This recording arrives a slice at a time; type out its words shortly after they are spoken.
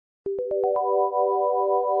I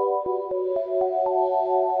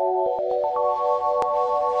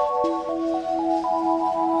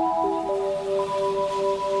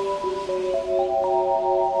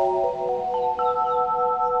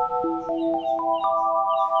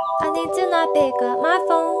need to not pick up my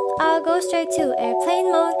phone. I'll go straight to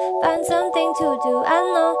airplane mode. Find something to do. I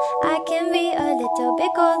know I can be a little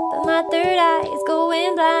bit cold, but my third eye is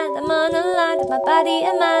going blind. I'm on a line with my body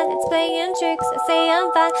and mind. It's playing tricks. I say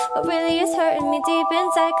I'm fine, but really it's hurting me deep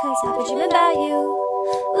inside. Cause I've been dreaming about you.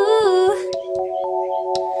 Ooh,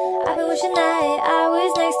 I've been wishing that I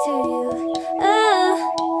was next to you. Oh,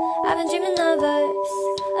 I've been dreaming of us.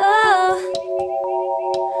 Oh,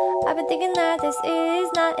 I've been thinking that this is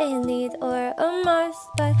not a need or a must,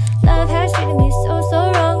 but love has treated me so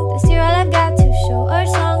wrong. This year all I've got to show are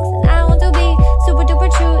songs, and I want to be super duper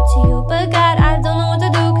true to you, but God, I don't know what to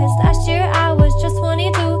do, cause last year I was just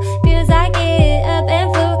 22. Feels like it up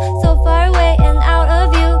and flew so far away and out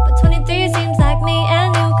of view, but 23 seems like me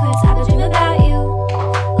and you, cause I've been dreaming about you.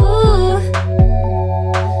 Ooh,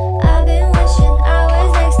 I've been wishing I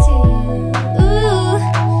was next to you. Ooh,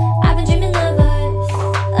 I've been dreaming of us.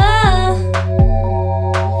 Oh,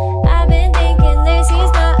 I've been thinking this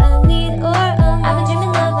is not a need or a must. I've been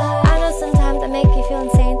dreaming of us. I know sometimes I make you feel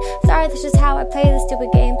insane. Sorry, that's just how I play this stupid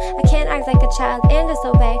game. I can't act like a child and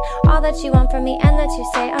disobey all that you want from me and that you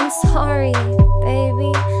say. I'm sorry,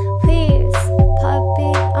 baby. Please,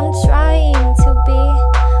 puppy. I'm trying to be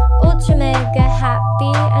ultra mega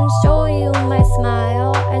happy and show you my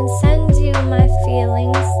smile and send you my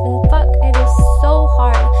feelings. And fuck, it is so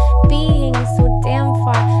hard being so damn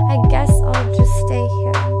far. I guess I'll just stay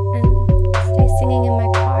here and stay singing in my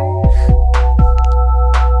car.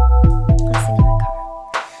 I'll sing in my car.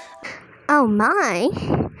 Oh my,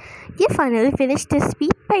 you finally finished the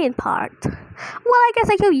speed paint part. Well, I guess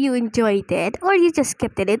I hope you enjoyed it, or you just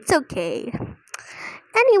skipped it, it's okay.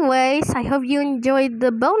 Anyways, I hope you enjoyed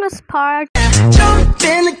the bonus part. Jump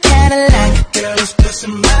in the Cadillac, girl, let's put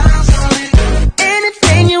some miles on it.